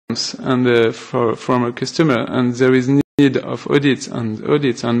and from a customer, and there is need of audits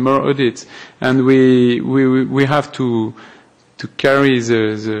and more audits, and we have to carry the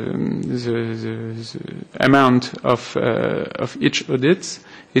amount of each audit.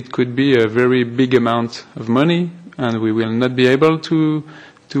 It could be a very big amount of money, and we will not be able to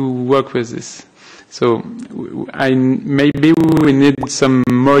work with this. So maybe we need some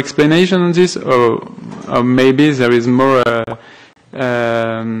more explanation on this, or maybe there is more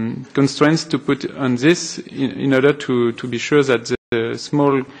constraints to put on this in order to be sure that the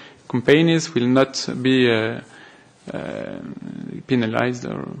small companies will not be penalized.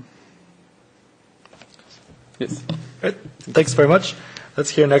 Or yes. Great. Thanks very much. Let's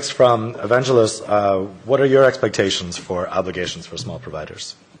hear next from Evangelos. What are your expectations for obligations for small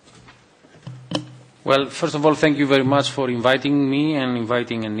providers? Well, first of all, thank you very much for inviting me and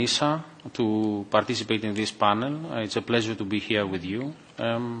inviting Anissa to participate in this panel. It's a pleasure to be here with you.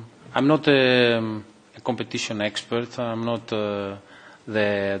 I'm not a competition expert. I'm not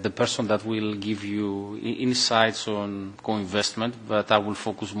the person that will give you insights on co-investment, but I will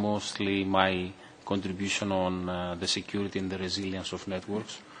focus mostly my contribution on the security and the resilience of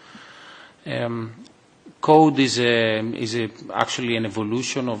networks. Code is actually an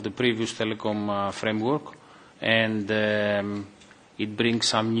evolution of the previous telecom framework, and it brings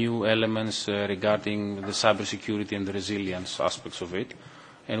some new elements regarding the cybersecurity and the resilience aspects of it,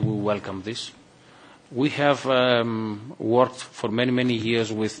 and we welcome this. We have worked for many, many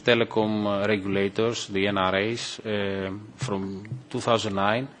years with telecom regulators, the NRAs, from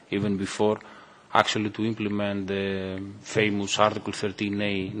 2009, even before, actually to implement the famous Article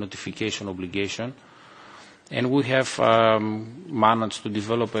 13A notification obligation. And we have managed to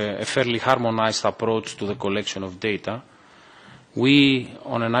develop a fairly harmonized approach to the collection of data. We,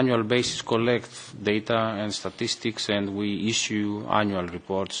 on an annual basis, collect data and statistics, and we issue annual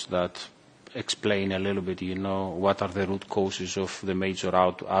reports that explain a little bit, what are the root causes of the major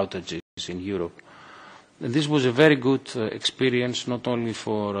outages in Europe. And this was a very good experience, not only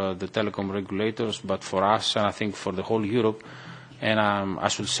for the telecom regulators, but for us, and I think for the whole Europe. And I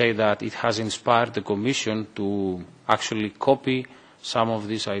should say that it has inspired the Commission to actually copy some of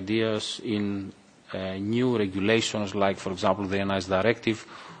these ideas in new regulations, like, for example, the NIS Directive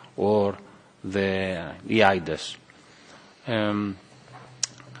or the EIDAS.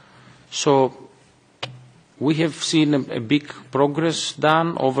 So we have seen a big progress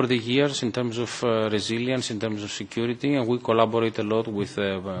done over the years in terms of resilience, in terms of security, and we collaborate a lot with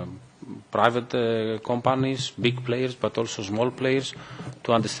private companies, big players, but also small players,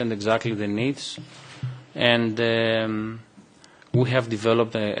 to understand exactly the needs. And we have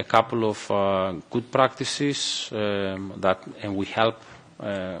developed a couple of good practices and we help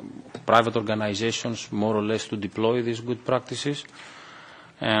private organizations more or less to deploy these good practices.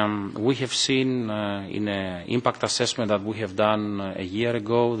 We have seen in an impact assessment that we have done a year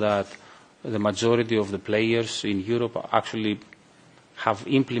ago that the majority of the players in Europe actually have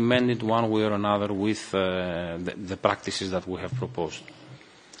implemented one way or another with the practices that we have proposed.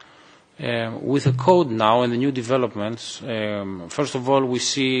 With the code now and the new developments, first of all, we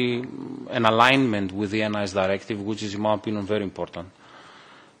see an alignment with the NIS Directive, which is, in my opinion, very important.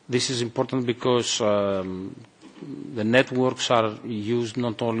 This is important because the networks are used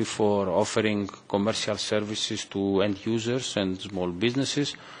not only for offering commercial services to end users and small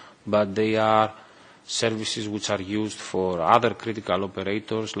businesses, but they are services which are used for other critical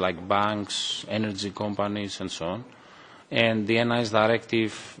operators like banks, energy companies, and so on. And the NIS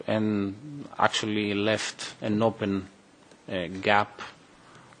Directive actually left an open gap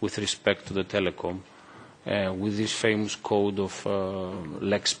with respect to the telecom with this famous code of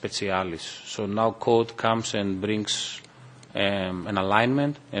lex specialis. So now code comes and brings an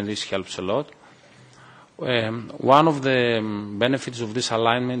alignment, and this helps a lot. One of the benefits of this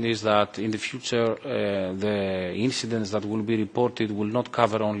alignment is that in the future the incidents that will be reported will not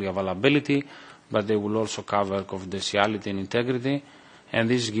cover only availability, but they will also cover confidentiality and integrity, and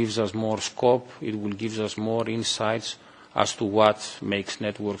this gives us more scope. It will give us more insights as to what makes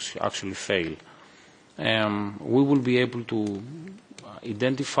networks actually fail. We will be able to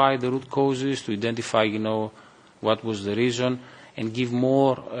identify the root causes, to identify, what was the reason, and give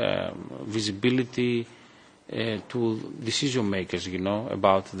more visibility to decision makers,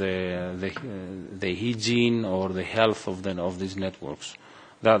 about the hygiene or the health of these networks.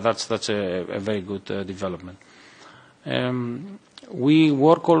 That's a very good development. We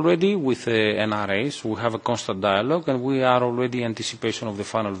work already with the NRAs. We have a constant dialogue, and we are already in anticipation of the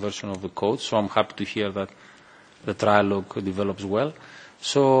final version of the code. So I'm happy to hear that the trialogue develops well.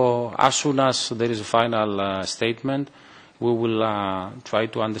 So as soon as there is a final statement, We will try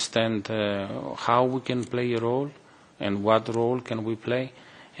to understand how we can play a role and what role can we play,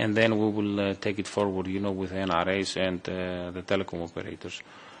 and then we will take it forward, with NRAs and the telecom operators.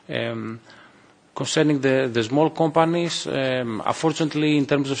 Concerning the small companies, unfortunately, in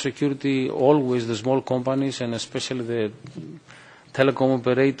terms of security, always the small companies, and especially the telecom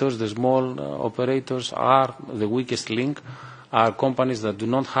operators, the small operators, are the weakest link, are companies that do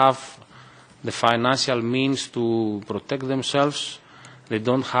not have the financial means to protect themselves. They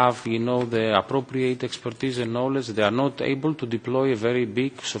don't have, the appropriate expertise and knowledge. They are not able to deploy a very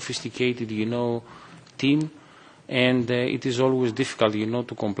big, sophisticated, team. And it is always difficult,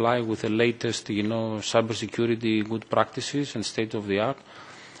 to comply with the latest, cybersecurity good practices and state-of-the-art.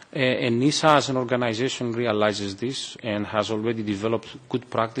 And NISA as an organization realizes this and has already developed good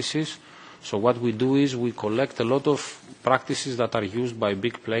practices. So what we do is we collect a lot of practices that are used by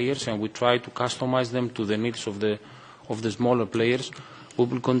big players, and we try to customize them to the needs of the smaller players. We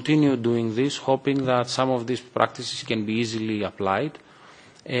will continue doing this, hoping that some of these practices can be easily applied.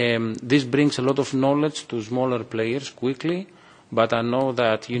 This brings a lot of knowledge to smaller players quickly, but I know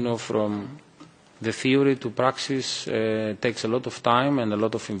that, from the theory to practice takes a lot of time and a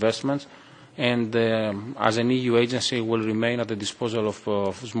lot of investments, and as an EU agency will remain at the disposal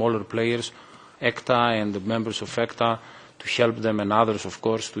of smaller players, ECTA and the members of ECTA, to help them, and others, of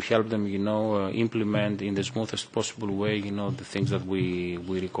course, to help them, implement in the smoothest possible way, the things that we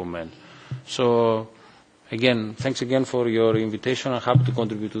recommend. So, again, thanks again for your invitation. I'm happy to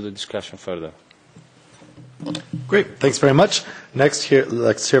contribute to the discussion further. Great. Thanks very much. Next,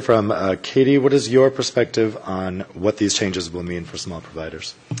 let's hear from Katie. What is your perspective on what these changes will mean for small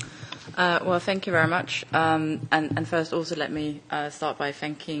providers? Well, thank you very much. And first, also, let me start by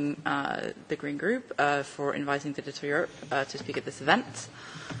thanking the Green Group for inviting Digital Europe to speak at this event.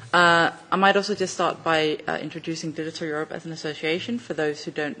 I might also just start by introducing Digital Europe as an association for those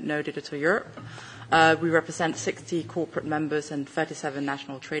who don't know Digital Europe. We represent 60 corporate members and 37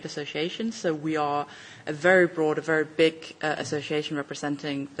 national trade associations, so we are a very broad, a very big association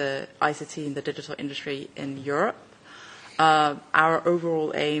representing the ICT and the digital industry in Europe. Our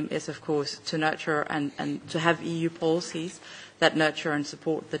overall aim is, of course, to nurture and to have EU policies that nurture and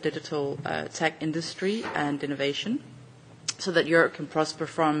support the digital tech industry and innovation, so that Europe can prosper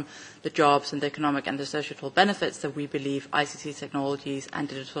from the jobs and the economic and the societal benefits that we believe ICT technologies and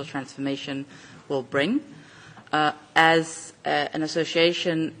digital transformation will bring. As an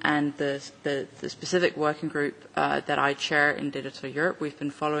association and the specific working group that I chair in Digital Europe, we've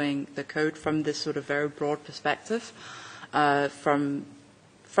been following the code from this sort of very broad perspective, from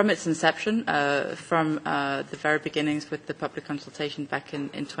its inception, from the very beginnings with the public consultation back in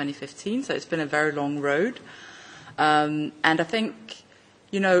 2015. So it's been a very long road. And I think,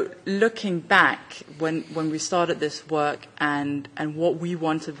 looking back when we started this work and what we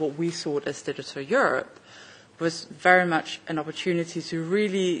wanted, what we sought as Digital Europe, was very much an opportunity to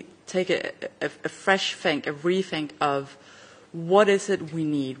really take a fresh think, a rethink of what is it we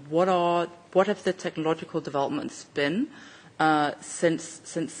need, what have the technological developments been since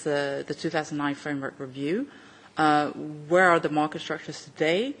the 2009 framework review, where are the market structures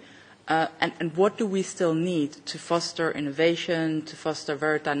today, and what do we still need to foster innovation, to foster a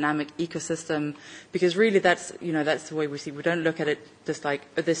very dynamic ecosystem? Because really, that's the way we see. We don't look at it just like,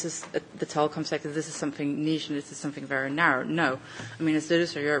 oh, this is the telecom sector, this is something niche, and this is something very narrow. No, I mean, as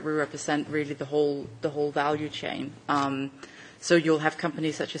Digital Europe, we represent really the whole value chain. So you'll have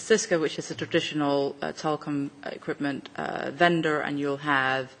companies such as Cisco, which is a traditional telecom equipment vendor, and you'll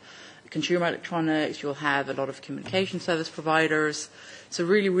have consumer electronics, you'll have a lot of communication service providers. So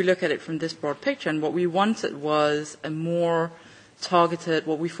really we look at it from this broad picture, and what we wanted was a more targeted,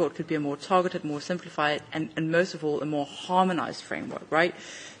 what we thought could be a more targeted, more simplified, and most of all, a more harmonized framework, right?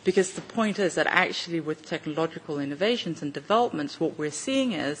 Because the point is that actually with technological innovations and developments, what we're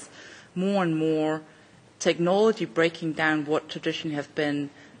seeing is more and more technology breaking down what traditionally have been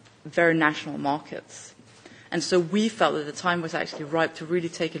very national markets. And so we felt that the time was actually ripe to really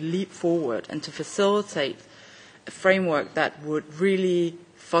take a leap forward and to facilitate a framework that would really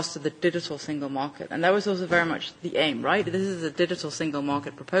foster the digital single market. And that was also very much the aim, right? This is a digital single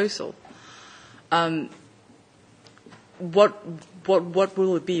market proposal. What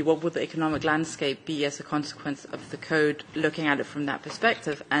will it be? What will the economic landscape be as a consequence of the code, looking at it from that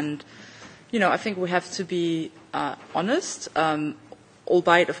perspective? And, I think we have to be honest,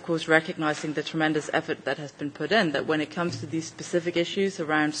 albeit, of course, recognizing the tremendous effort that has been put in, that when it comes to these specific issues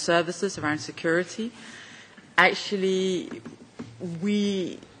around services, around security, actually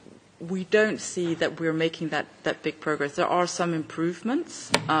we we don't see that we're making that big progress. There are some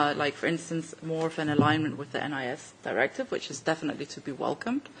improvements, like, for instance, more of an alignment with the NIS directive, which is definitely to be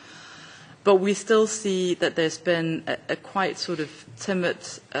welcomed. But we still see that there's been a quite sort of timid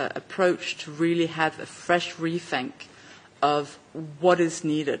approach to really have a fresh rethink of what is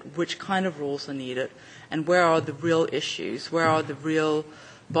needed, which kind of rules are needed, and where are the real issues, where are the real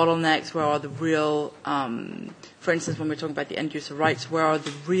bottlenecks, where are the real, for instance, when we're talking about the end-user rights, where are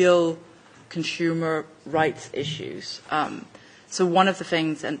the real consumer rights issues? So one of the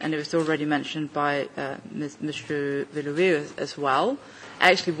things, and it was already mentioned by Mr. Villouet as well,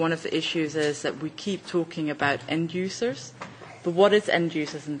 actually one of the issues is that we keep talking about end users, but what is end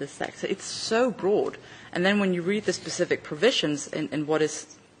users in this sector? It's so broad. And then when you read the specific provisions in what is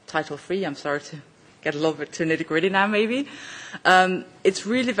Title III, I'm sorry to get a little bit too nitty-gritty now maybe, it's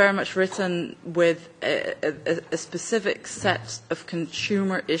really very much written with a specific set of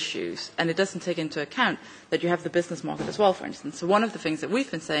consumer issues, and it doesn't take into account that you have the business market as well, for instance. So one of the things that we've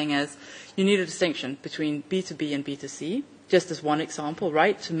been saying is you need a distinction between B2B and B2C, just as one example,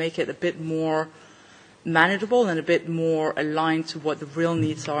 right, to make it a bit more manageable and a bit more aligned to what the real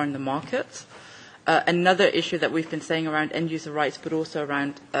needs are in the market. Another issue that we've been saying around end-user rights, but also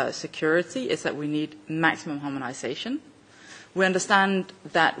around security, is that we need maximum harmonization. We understand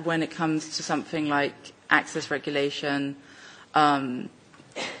that when it comes to something like access regulation,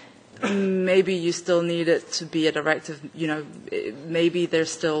 maybe you still need it to be a directive, maybe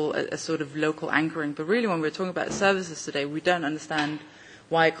there's still a sort of local anchoring. But really, when we're talking about services today, we don't understand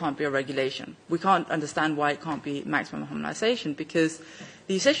why it can't be a regulation. We can't understand why it can't be maximum harmonization, because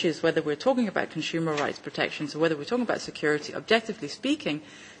these issues, whether we're talking about consumer rights protections or whether we're talking about security, objectively speaking,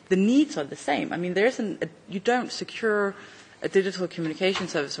 the needs are the same. I mean, you don't secure a digital communication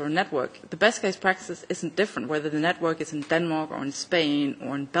service or a network. The best case practice isn't different, whether the network is in Denmark or in Spain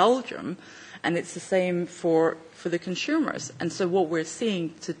or in Belgium, and it's the same for the consumers. And so what we're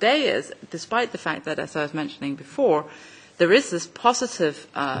seeing today is, despite the fact that, as I was mentioning before, there is this positive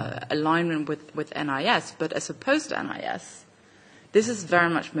alignment with NIS, but as opposed to NIS, this is very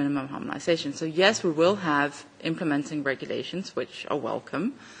much minimum harmonization. So yes, we will have implementing regulations, which are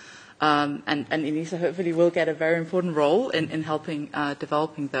welcome, and ENISA hopefully will get a very important role in helping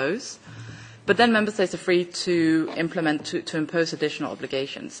developing those. But then member states are free to implement, to impose additional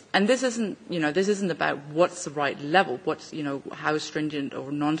obligations. And this isn't about what's the right level, how stringent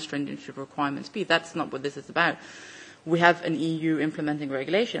or non-stringent should requirements be. That's not what this is about. We have an EU implementing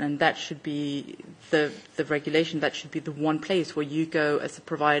regulation, and that should be the regulation. That should be the one place where you go as a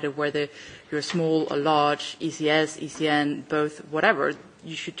provider, whether you're small or large, ECS, ECN, both, whatever.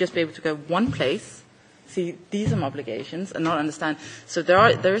 You should just be able to go one place, see these are my obligations, and not understand. So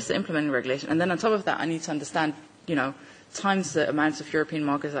there is the implementing regulation, and then on top of that, I need to understand, times the amounts of European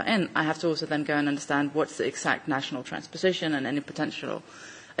markets are in. I have to also then go and understand what's the exact national transposition and any potential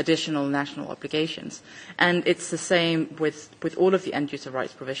additional national obligations. And it's the same with all of the end-user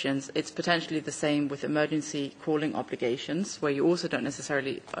rights provisions. It's potentially the same with emergency calling obligations, where you also don't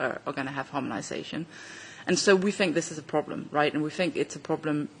necessarily are going to have harmonization. And so we think this is a problem, right? And we think it's a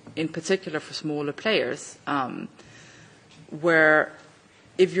problem in particular for smaller players, where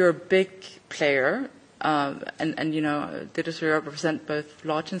if you're a big player, Digital Europe represent both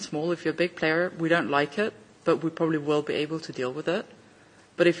large and small. If you're a big player, we don't like it, but we probably will be able to deal with it.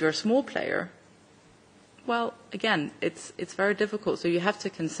 But if you're a small player, well, again, it's very difficult. So you have to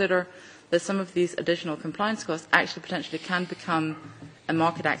consider that some of these additional compliance costs actually potentially can become a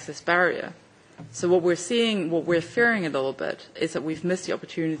market access barrier. So what we're fearing a little bit is that we've missed the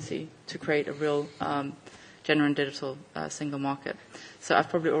opportunity to create a real genuine digital single market. So I've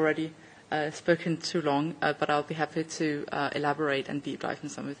probably already spoken too long, but I'll be happy to elaborate and deep dive in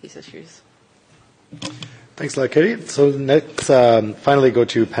some of these issues. Thanks a lot, Katie. So next, finally go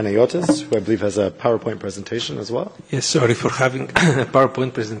to Panayotis, who I believe has a PowerPoint presentation as well. Yes, sorry for having a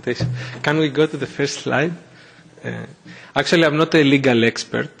PowerPoint presentation. Can we go to the first slide? Actually, I'm not a legal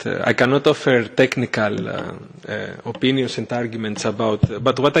expert. I cannot offer technical opinions and arguments about,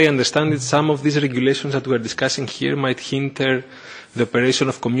 but what I understand is some of these regulations that we're discussing here might hinder the operation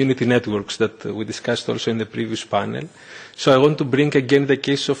of community networks that we discussed also in the previous panel. So I want to bring again the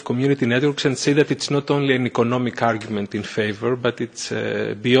case of community networks and say that it's not only an economic argument in favor, but it's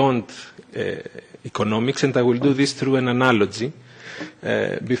beyond economics, and I will do this through an analogy.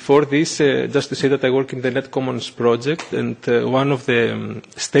 Before this, just to say that I work in the Net Commons project, and one of the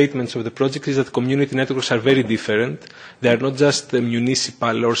statements of the project is that community networks are very different. They are not just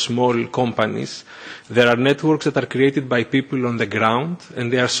municipal or small companies. There are networks that are created by people on the ground,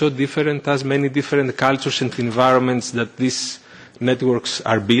 and they are so different as many different cultures and environments that these networks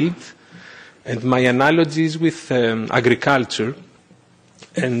are built. And my analogy is with agriculture.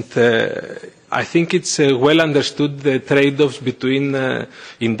 And I think it's well understood the trade-offs between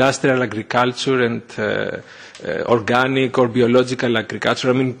industrial agriculture and organic or biological agriculture.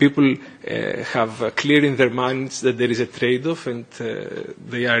 I mean, people have clear in their minds that there is a trade-off and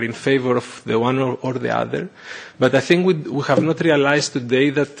they are in favor of the one or the other. But I think we have not realized today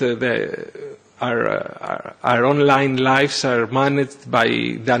that our online lives are managed by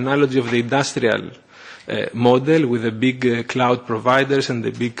the analogy of the industrial model with the big cloud providers and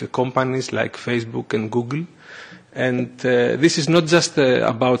the big companies like Facebook and Google. And this is not just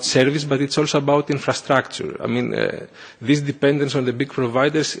about service, but it's also about infrastructure. I mean, this dependence on the big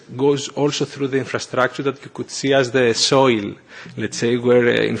providers goes also through the infrastructure that you could see as the soil, let's say, where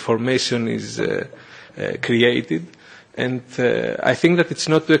information is created. And I think that it's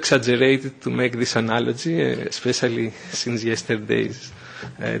not too exaggerated to make this analogy, especially since yesterday's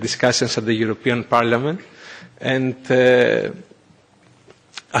discussions at the European Parliament. And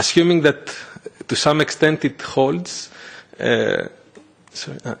assuming that to some extent it holds, the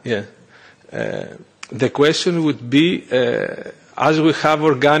question would be, as we have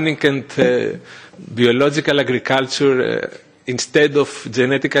organic and biological agriculture instead of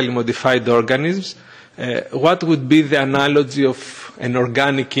genetically modified organisms, what would be the analogy of an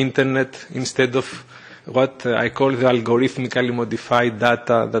organic internet instead of what I call the algorithmically modified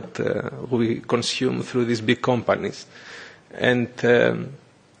data that we consume through these big companies? And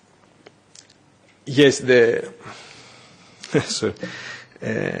yes, the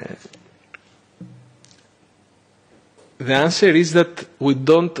answer is that we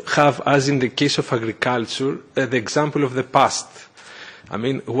don't have, as in the case of agriculture, the example of the past. I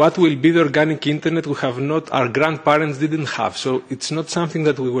mean, what will be the organic internet we have not, our grandparents didn't have. So it's not something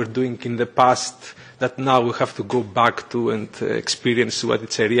that we were doing in the past that now we have to go back to and experience what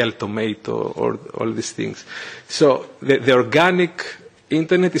it's a real tomato or all these things. So the organic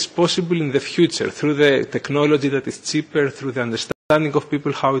internet is possible in the future through the technology that is cheaper, through the understanding of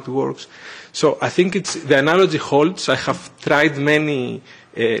people how it works. So I think the analogy holds. I have tried many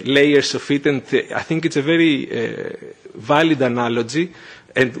layers of it, and I think it's a very valid analogy.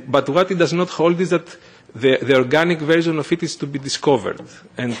 But what it does not hold is that the organic version of it is to be discovered.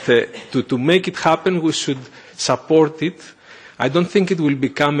 And to make it happen, we should support it. I don't think it will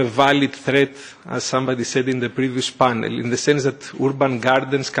become a valid threat, as somebody said in the previous panel, in the sense that urban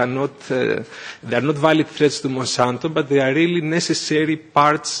gardens cannot, they are not valid threats to Monsanto, but they are really necessary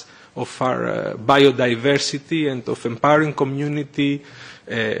parts of our biodiversity and of empowering community,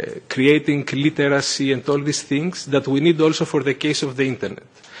 creating literacy and all these things that we need also for the case of the internet.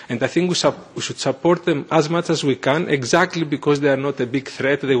 And I think we should support them as much as we can, exactly because they are not a big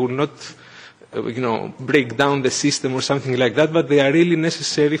threat. They will not break down the system or something like that, but they are really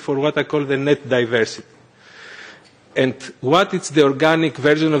necessary for what I call the net diversity. And what is the organic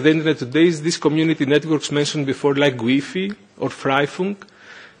version of the internet today is these community networks mentioned before, like Wi-Fi or Freifunk.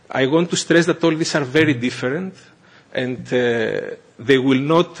 I want to stress that all these are very different, and they will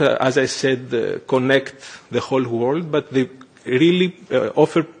not, as I said, connect the whole world, but they really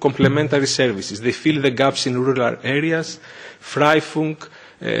offer complementary services. They fill the gaps in rural areas. Freifunk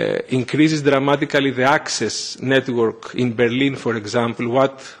increases dramatically the access network in Berlin, for example,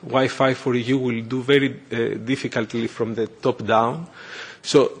 what Wi-Fi for you will do very difficultly from the top down.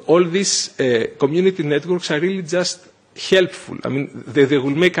 So all these community networks are really just helpful. I mean, they will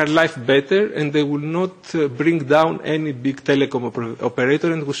make our life better, and they will not bring down any big telecom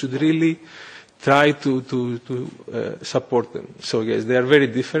operator, and we should really try to support them. So yes, they are very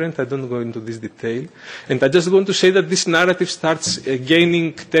different. I don't go into this detail. And I just want to say that this narrative starts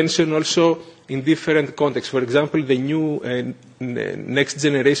gaining tension also in different contexts. For example, the new next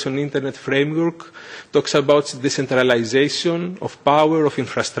generation internet framework talks about decentralization of power, of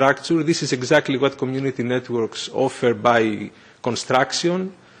infrastructure. This is exactly what community networks offer by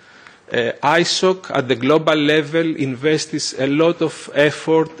construction. ISOC at the global level invests a lot of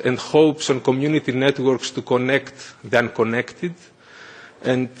effort and hopes on community networks to connect the unconnected.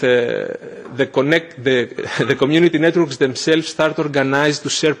 And the community networks themselves start organized to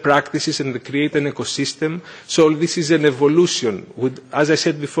share practices and create an ecosystem. So this is an evolution. As I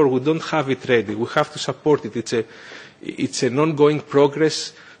said before, we don't have it ready. We have to support it. It's an ongoing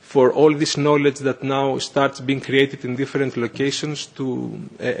progress for all this knowledge that now starts being created in different locations to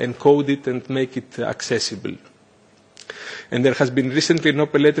encode it and make it accessible. And there has been recently an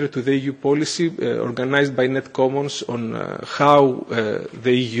open letter to the EU policy organized by NetCommons on how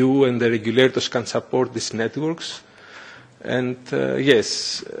the EU and the regulators can support these networks. And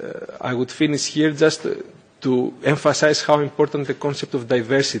yes, I would finish here just to emphasize how important the concept of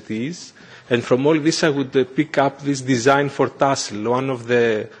diversity is. And from all this, I would pick up this design for Tassel. One of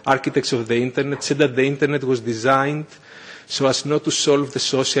the architects of the Internet said that the Internet was designed so as not to solve the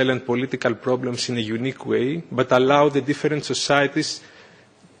social and political problems in a unique way, but allow the different societies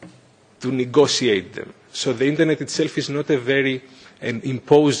to negotiate them. So the Internet itself is not a very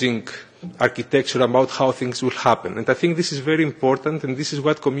imposing architecture about how things will happen. And I think this is very important, and this is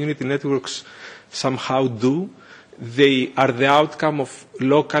what community networks somehow do. They are the outcome of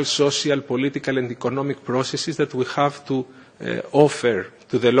local, social, political, and economic processes that we have to offer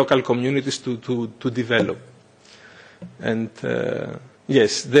to the local communities to develop. And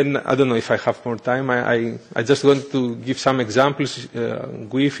yes, then I don't know if I have more time. I just want to give some examples.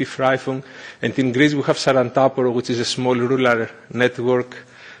 Guifi, Freifung, and in Greece we have Sarantaporo, which is a small rural network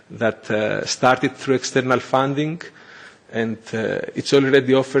that started through external funding. And it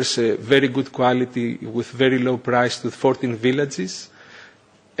already offers a very good quality with very low price to 14 villages.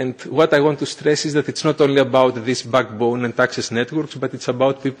 And what I want to stress is that it's not only about this backbone and access networks, but it's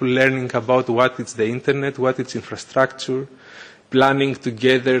about people learning about what is the Internet, what is infrastructure, planning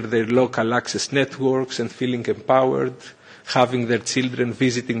together their local access networks and feeling empowered, having their children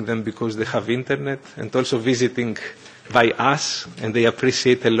visiting them because they have Internet, and also visiting by us, and they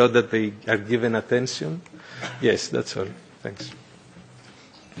appreciate a lot that they are given attention. Yes, that's all. Thanks.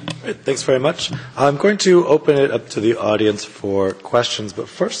 Great, thanks very much. I'm going to open it up to the audience for questions, but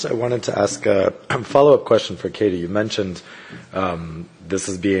first I wanted to ask a follow-up question for Katie. You mentioned this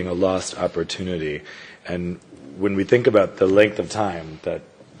as being a lost opportunity, and when we think about the length of time that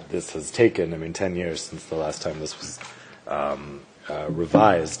this has taken, I mean 10 years since the last time this was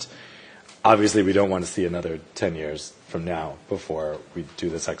revised, obviously we don't want to see another 10 years from now before we do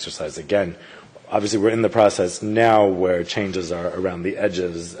this exercise again. Obviously, we're in the process now where changes are around the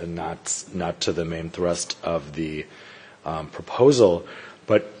edges and not to the main thrust of the proposal.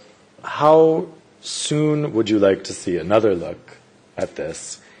 But how soon would you like to see another look at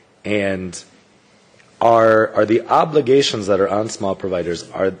this? And are the obligations that are on small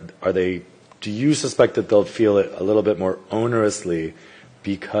providers, are they? Do you suspect that they'll feel it a little bit more onerously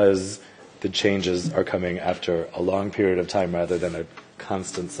because the changes are coming after a long period of time rather than a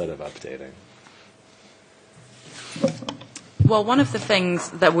constant set of updating? Well, one of the things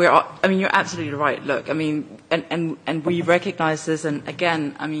that I mean, you're absolutely right. Look, I mean, and we recognize this, and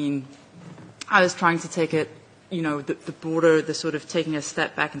again, I mean, I was trying to take it, you know, the broader, the sort of taking a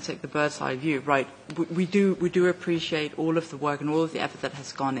step back and take the bird's eye view, right? We do appreciate all of the work and all of the effort that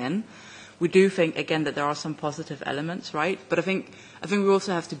has gone in. We do think, again, that there are some positive elements, right? But I think we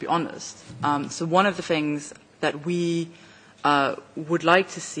also have to be honest. So one of the things that we would like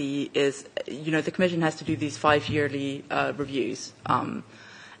to see is, you know, the Commission has to do these 5-yearly reviews.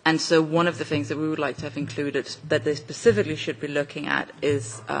 And so one of the things that we would like to have included that they specifically should be looking at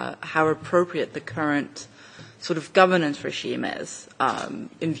is how appropriate the current sort of governance regime is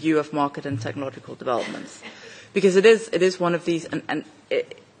in view of market and technological developments. Because it is one of these, and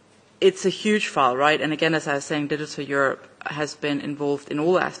it's a huge file, right? And again, as I was saying, Digital Europe has been involved in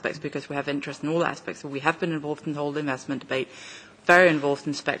all aspects because we have interest in all aspects. We have been involved in the whole investment debate, very involved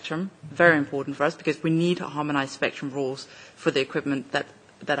in spectrum, very important for us because we need harmonized spectrum rules for the equipment that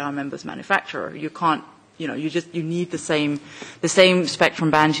our members manufacture. You can't, you know, you need the same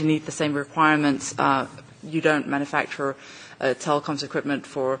spectrum bands, you need the same requirements. You don't manufacture telecoms equipment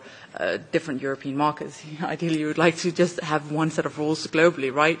for different European markets. Ideally, you would like to just have one set of rules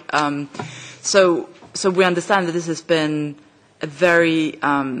globally, right? So we understand that this has been a very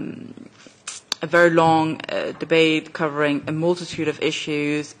long debate covering a multitude of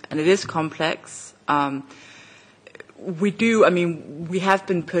issues, and it is complex. We have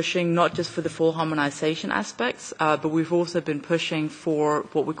been pushing not just for the full harmonization aspects, but we've also been pushing for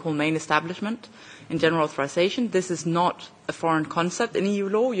what we call main establishment in general authorization. This is not a foreign concept in EU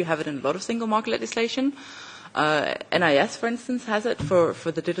law. You have it in a lot of single market legislation. NIS, for instance, has it for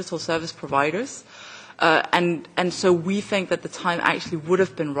the digital service providers. And so we think that the time actually would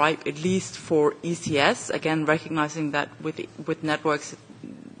have been ripe, at least for ECS, again, recognizing that with networks,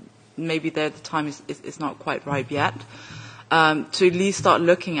 maybe the time is not quite ripe yet, to at least start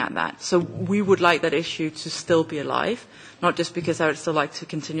looking at that. So we would like that issue to still be alive, not just because I would still like to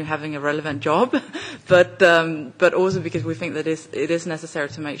continue having a relevant job, but also because we think that it is necessary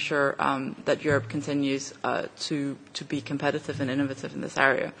to make sure that Europe continues to be competitive and innovative in this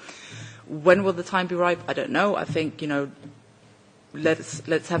area. When will the time be ripe? I don't know. I think, you know,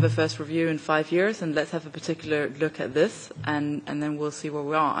 let's have a first review in 5 years and let's have a particular look at this and then we'll see where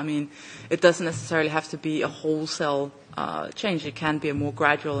we are. I mean, it doesn't necessarily have to be a wholesale change. It can be a more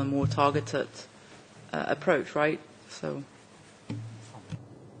gradual and more targeted approach, right? So.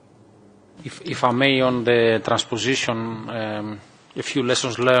 If I may, on the transposition, a few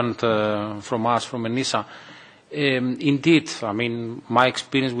lessons learned from us, from ENISA. Indeed, I mean, my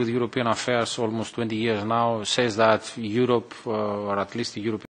experience with European affairs, almost 20 years now, says that Europe, or at least the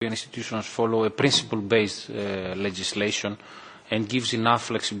European institutions, follow a principle-based legislation and gives enough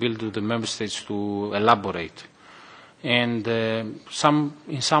flexibility to the member states to elaborate. And in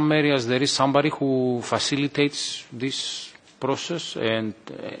some areas there is somebody who facilitates this process and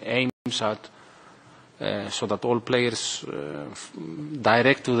aims at so that all players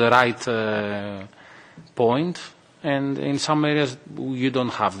direct to the right point. And in some areas you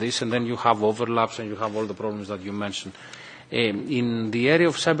don't have this, and then you have overlaps and you have all the problems that you mentioned. In the area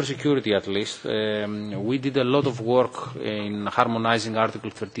of cybersecurity, at least, we did a lot of work in harmonizing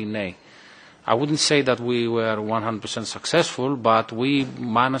Article 13A. I wouldn't say that we were 100% successful, but we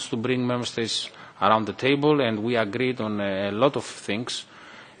managed to bring member states around the table, and we agreed on a lot of things.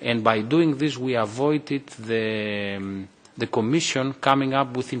 And by doing this, we avoided the Commission coming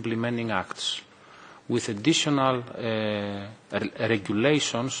up with implementing acts, with additional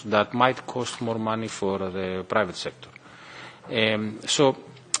regulations that might cost more money for the private sector. So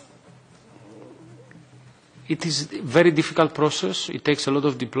it is a very difficult process. It takes a lot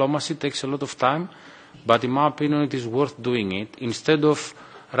of diplomacy, it takes a lot of time, but in my opinion it is worth doing it instead of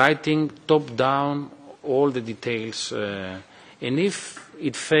writing top-down all the details. And if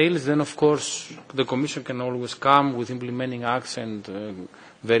it fails, then of course the Commission can always come with implementing acts and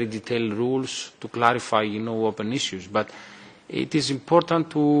very detailed rules to clarify, open issues. But it is important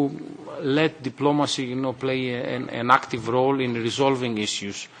to let diplomacy, play an active role in resolving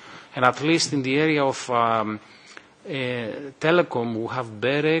issues. And at least in the area of telecom, we have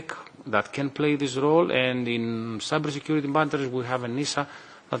BEREC that can play this role, and in cybersecurity matters, we have ENISA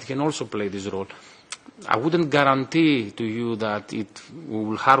that can also play this role. I wouldn't guarantee to you that it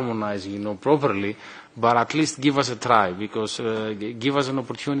will harmonize, properly, but at least give us a try, because give us an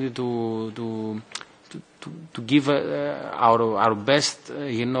opportunity to give our best,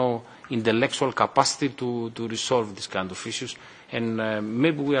 intellectual capacity to resolve this kind of issues. And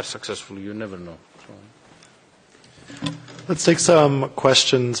maybe we are successful, you never know. So. Let's take some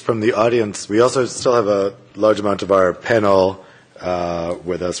questions from the audience. We also still have a large amount of our panel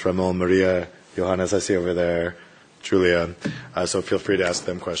with us, Ramon, Maria, Johannes, I see over there, Julia. So feel free to ask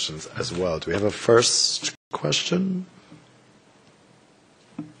them questions as well. Do we have a first question?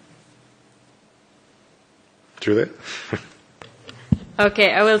 Julia?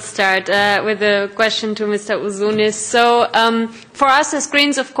 Okay, I will start with a question to Mr. Uzunis. So for us as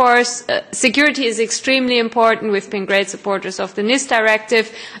Greens, of course, security is extremely important. We've been great supporters of the NIS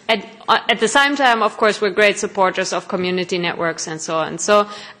directive. At the same time, of course, we're great supporters of community networks and so on. So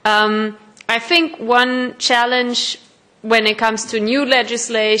I think one challenge when it comes to new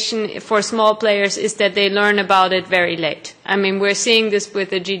legislation for small players is that they learn about it very late. I mean, we're seeing this with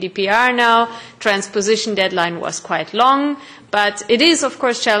the GDPR now. Transposition deadline was quite long, but it is, of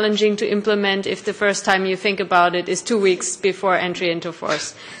course, challenging to implement if the first time you think about it is 2 weeks before entry into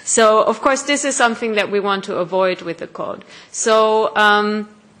force. So, of course, this is something that we want to avoid with the code. So,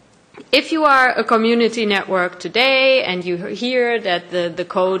 if you are a community network today and you hear that the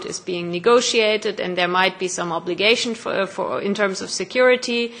code is being negotiated and there might be some obligation for in terms of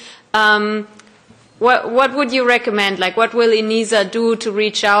security, what would you recommend? Like, what will ENISA do to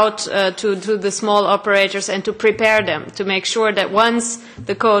reach out to the small operators and to prepare them, to make sure that once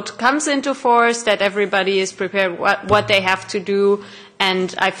the code comes into force, that everybody is prepared what they have to do?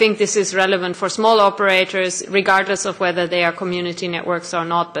 And I think this is relevant for small operators, regardless of whether they are community networks or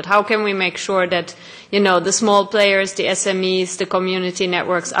not. But how can we make sure that, the small players, the SMEs, the community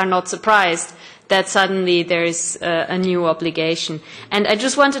networks are not surprised that suddenly there is a new obligation? And I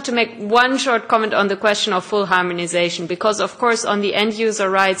just wanted to make one short comment on the question of full harmonization, because, of course, on the end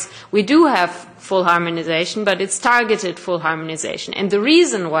user rights, we do have full harmonization, but it's targeted full harmonization. And the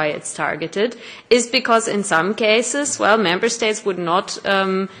reason why it's targeted is because in some cases, member states would not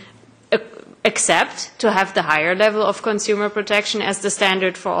accept to have the higher level of consumer protection as the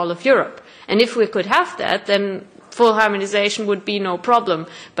standard for all of Europe. And if we could have that, then full harmonization would be no problem.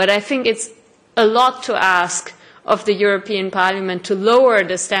 But I think it's a lot to ask of the European Parliament to lower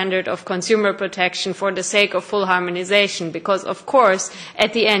the standard of consumer protection for the sake of full harmonization, because, of course,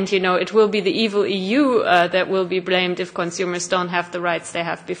 at the end, it will be the evil EU that will be blamed if consumers don't have the rights they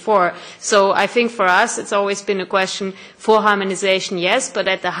have before. So I think for us, it's always been a question, full harmonization, yes, but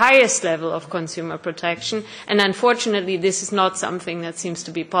at the highest level of consumer protection. And unfortunately, this is not something that seems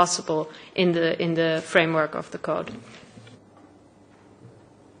to be possible in the framework of the code.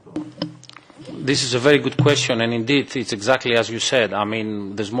 This is a very good question, and indeed, it's exactly as you said. I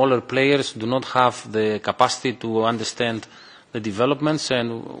mean, the smaller players do not have the capacity to understand the developments,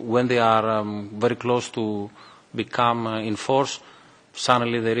 and when they are very close to become in force,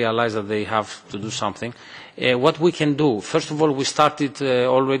 suddenly they realize that they have to do something. What we can do, first of all, we started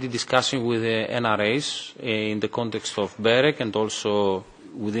already discussing with the NRAs in the context of BEREC and also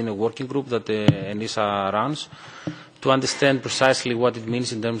within a working group that ENISA runs, to understand precisely what it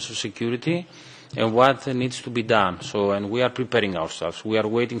means in terms of security and what needs to be done. So, and we are preparing ourselves. We are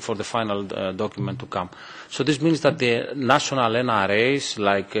waiting for the final document to come. So this means that the national NRAs,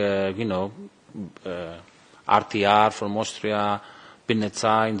 like, RTR from Austria,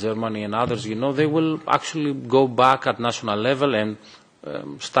 PNHA in Germany and others, they will actually go back at national level and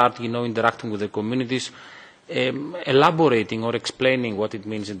start, interacting with the communities, elaborating or explaining what it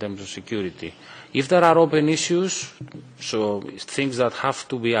means in terms of security. If there are open issues, so things that have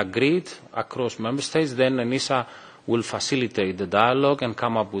to be agreed across member states, then ENISA will facilitate the dialogue and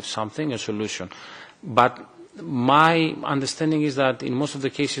come up with something, a solution. But my understanding is that in most of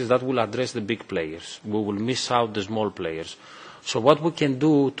the cases that will address the big players. We will miss out the small players. So what we can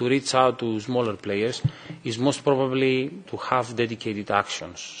do to reach out to smaller players is most probably to have dedicated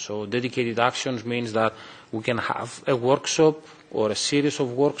actions. So dedicated actions means that we can have a workshop or a series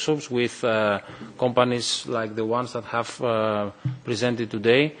of workshops with companies like the ones that have presented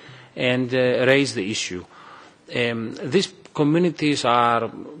today and raise the issue. These communities are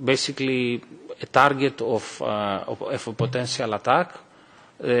basically a target of a potential attack.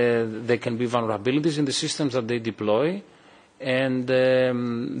 There can be vulnerabilities in the systems that they deploy, and there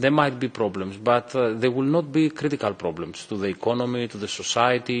might be problems, but they will not be critical problems to the economy, to the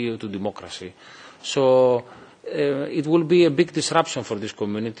society, or to democracy. So it will be a big disruption for these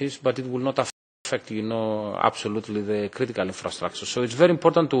communities, but it will not affect, absolutely the critical infrastructure. So it's very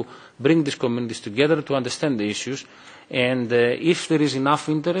important to bring these communities together to understand the issues, and if there is enough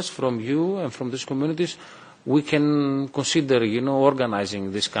interest from you and from these communities, we can consider,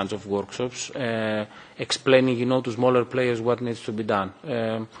 organizing these kinds of workshops, explaining, to smaller players what needs to be done.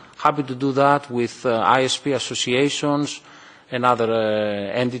 Happy to do that with ISP associations and other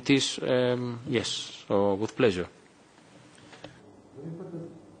entities. Yes, so with pleasure.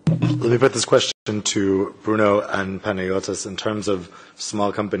 Let me put this question to Bruno and Panayotis in terms of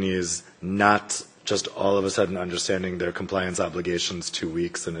small companies not just all of a sudden understanding their compliance obligations 2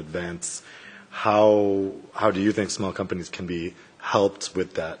 weeks in advance. How do you think small companies can be helped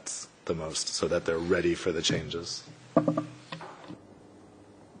with that the most so that they're ready for the changes?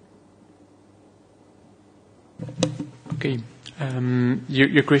 Okay.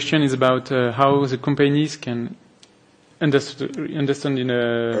 Your question is about how the companies can understand in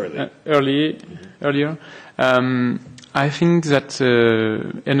earlier. I think that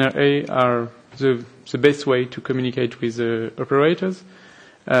NRA are the best way to communicate with operators.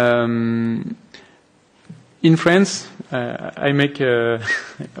 In France, I make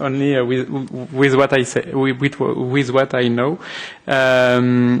only with what I say, with what I know.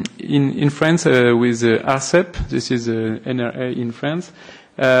 In France, with ARCEP, this is NRA in France,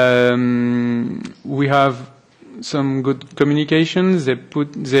 we have some good communications. They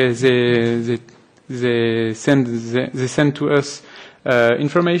send to us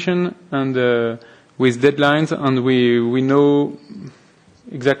information and with deadlines, and we know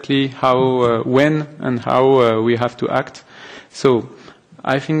exactly how, when, and how we have to act. So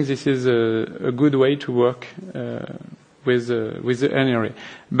I think this is a good way to work with the NRA.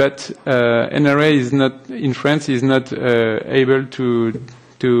 But NRA is not in France is not able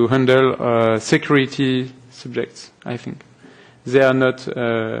to handle security subjects. I think they are not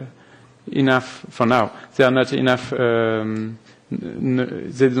enough for now. They are not enough. They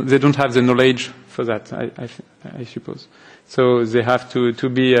don't have the knowledge for that. I suppose. So they have to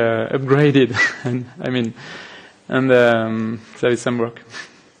be upgraded, and there is some work.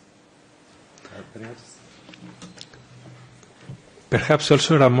 Perhaps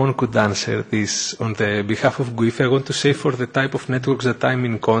also Ramon could answer this on the behalf of GUIF. I want to say for the type of networks that I'm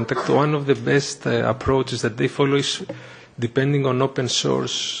in contact, one of the best approaches that they follow is depending on open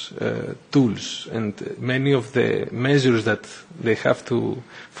source tools, and many of the measures that they have to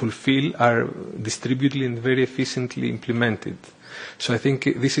fulfill are distributed and very efficiently implemented. So I think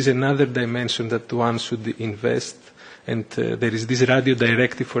this is another dimension that one should invest, and there is this radio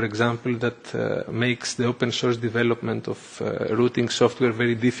directive, for example, that makes the open source development of routing software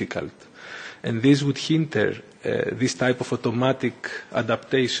very difficult. And this would hinder this type of automatic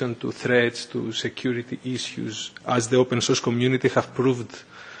adaptation to threats, to security issues, as the open source community have proved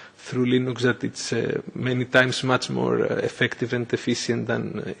through Linux that it's many times much more effective and efficient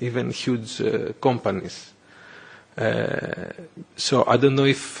than even huge companies. So I don't know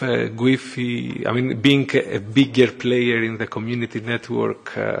if Wi-Fi, I mean, being a bigger player in the community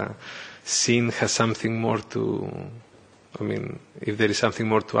network scene has something more to, I mean, if there is something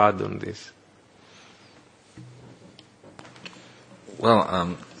more to add on this.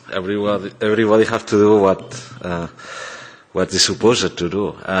 Well, everybody have to do what is supposed to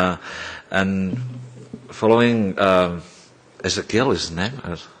do, and following Ezekiel is his name.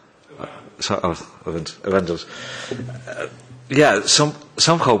 Evangelist. Yeah,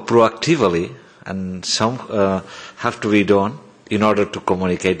 somehow proactively, and some have to be done in order to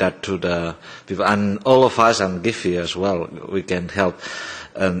communicate that to the people, and all of us and Giphy as well. We can help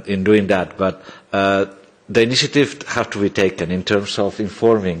in doing that, but the initiative have to be taken in terms of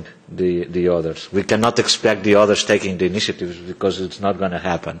informing the others. We cannot expect the others taking the initiatives because it's not going to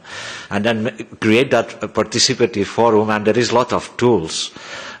happen. And then create that participatory forum, and there is a lot of tools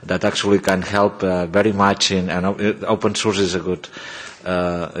that actually can help very much in, and open source is a good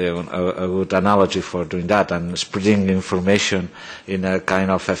analogy for doing that, and spreading information in a kind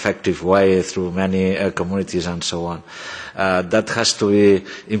of effective way through many communities and so on. That has to be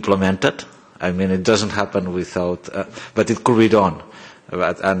implemented. I mean, it doesn't happen without, but it could be done.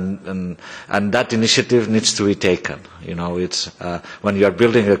 And that initiative needs to be taken. You know, it's when you are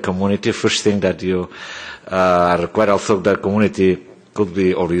building a community, first thing that you require also the community could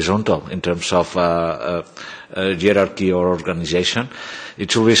be horizontal in terms of hierarchy or organization.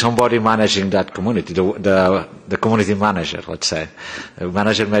 It should be somebody managing that community, the community manager, let's say.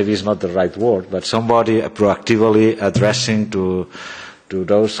 Manager maybe is not the right word, but somebody proactively addressing to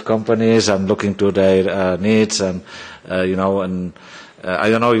those companies and looking to their needs, and you know, and I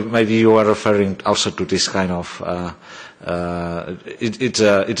don't know, maybe you are referring also to this kind of it's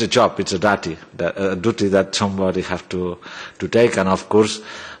a job, it's a duty that somebody have to take, and of course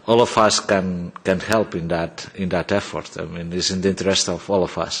all of us can help in that effort. I mean, it's in the interest of all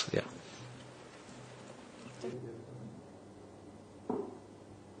of us. Yeah.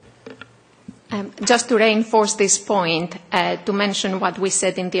 Just to reinforce this point, to mention what we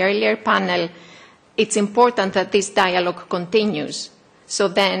said in the earlier panel, it's important that this dialogue continues. So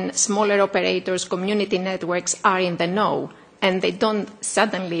then smaller operators, community networks are in the know, and they don't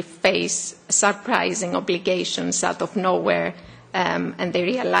suddenly face surprising obligations out of nowhere, and they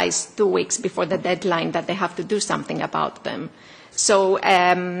realize 2 weeks before the deadline that they have to do something about them. So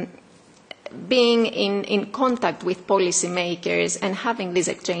being in contact with policymakers and having these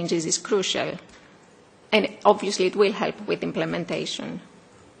exchanges is crucial. And obviously it will help with implementation.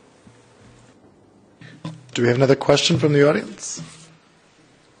 Do we have another question from the audience?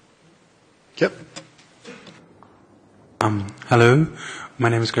 Yep. Hello, my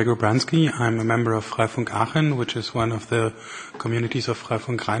name is Gregor Bransky. I'm a member of Freifunk Aachen, which is one of the communities of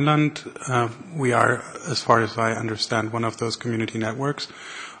Freifunk Rheinland. We are, as far as I understand, one of those community networks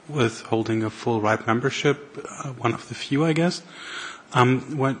with holding a full right membership, one of the few, I guess.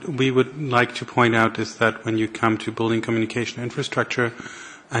 What we would like to point out is that when you come to building communication infrastructure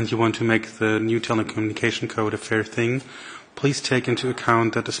and you want to make the new telecommunication code a fair thing, please take into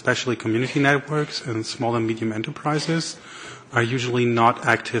account that especially community networks and small and medium enterprises are usually not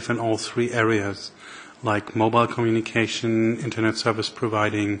active in all three areas, like mobile communication, internet service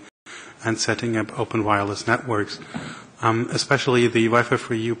providing, and setting up open wireless networks. Especially the Wi-Fi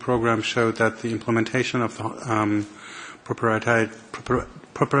for EU program showed that the implementation of the proprietary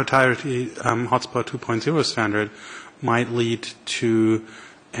Hotspot 2.0 standard might lead to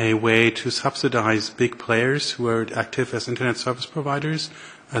a way to subsidize big players who are active as internet service providers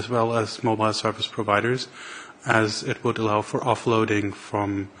as well as mobile service providers, as it would allow for offloading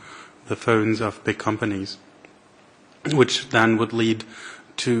from the phones of big companies, which then would lead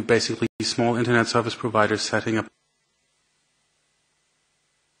to basically small internet service providers setting up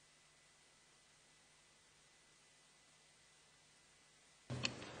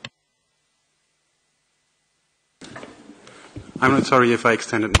I'm not sorry if I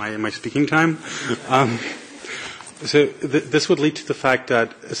extended my speaking time. So this would lead to the fact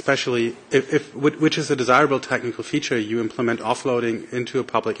that, especially which is a desirable technical feature, you implement offloading into a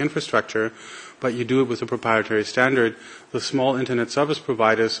public infrastructure, but you do it with a proprietary standard. The small internet service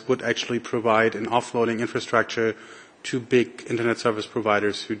providers would actually provide an offloading infrastructure to big internet service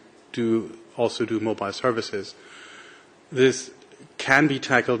providers who also do mobile services. This can be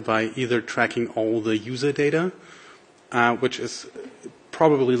tackled by either tracking all the user data, which is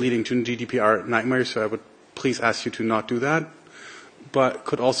probably leading to GDPR nightmares, so I would please ask you to not do that, but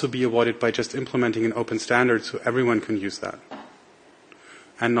could also be avoided by just implementing an open standard so everyone can use that.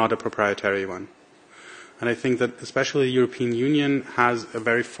 and not a proprietary one. And I think that especially the European Union has a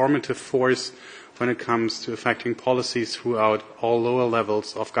very formative force when it comes to affecting policies throughout all lower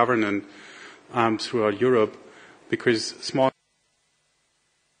levels of governance throughout Europe, because small...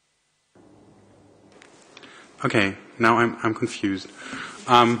 Okay, now I'm confused.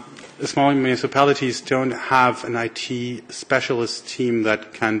 Small municipalities don't have an IT specialist team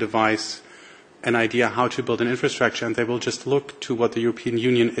that can devise an idea how to build an infrastructure, and they will just look to what the European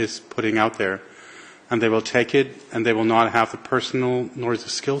Union is putting out there. And they will take it, and they will not have the personal nor the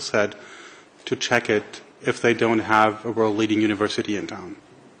skill set to check it if they don't have a world-leading university in town.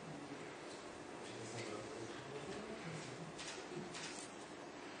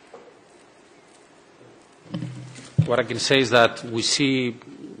 What I can say is that we see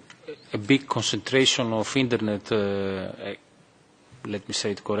a big concentration of internet, let me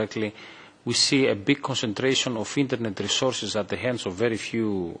say it correctly, we see a big concentration of internet resources at the hands of very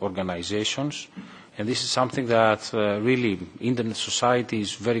few organizations. And this is something that really internet society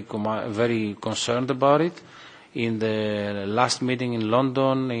is very concerned about it. In the last meeting in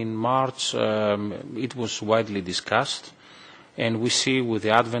London in March, it was widely discussed. And we see with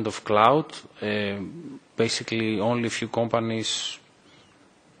the advent of cloud, basically only a few companies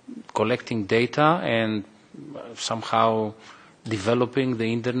collecting data and somehow developing the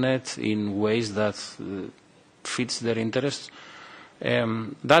internet in ways that fits their interests.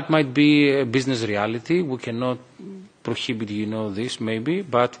 That might be a business reality. We cannot prohibit, this maybe,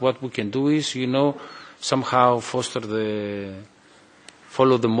 but what we can do is, somehow follow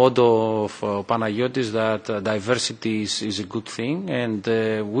the motto of Panayotis that diversity is a good thing, and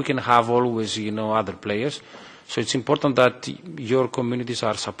we can have always, other players. So it's important that your communities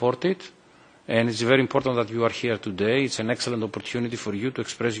are supported, and it's very important that you are here today. It's an excellent opportunity for you to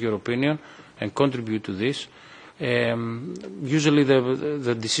express your opinion and contribute to this. Usually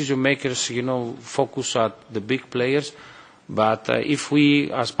the decision makers, focus at the big players, but if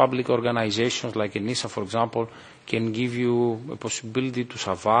we as public organizations like ENISA, for example, can give you a possibility to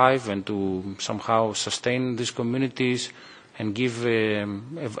survive and to somehow sustain these communities and give a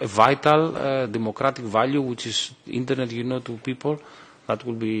vital democratic value, which is internet, to people, that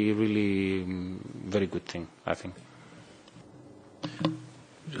will be really very good thing, I think.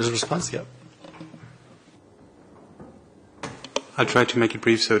 Just a response, yeah. I'll try to make it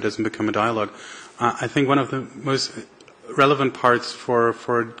brief so it doesn't become a dialogue. I think one of the most relevant parts for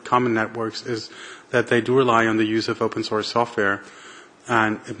common networks is that they do rely on the use of open source software.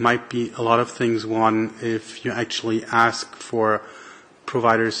 And it might be a lot of things. One, if you actually ask for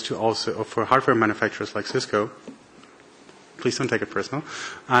providers to also, or for hardware manufacturers like Cisco, please don't take it personal,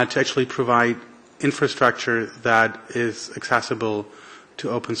 to actually provide infrastructure that is accessible to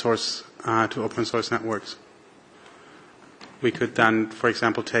open source networks. We could then, for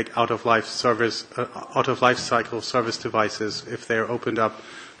example, take out-of-lifecycle service devices if they are opened up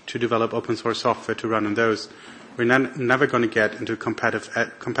to develop open source software to run on those. We're never going to get into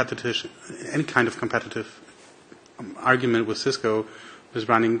any kind of competitive argument with Cisco who's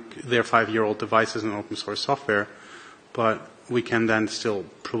running their 5-year-old devices in open source software, but we can then still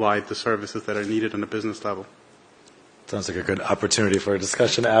provide the services that are needed on a business level. Sounds like a good opportunity for a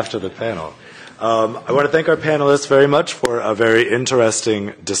discussion after the panel. I want to thank our panelists very much for a very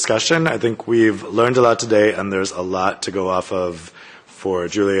interesting discussion. I think we've learned a lot today, and there's a lot to go off of for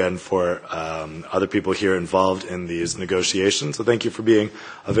Julia and for other people here involved in these negotiations. So thank you for being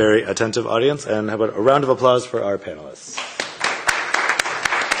a very attentive audience, and how about a round of applause for our panelists.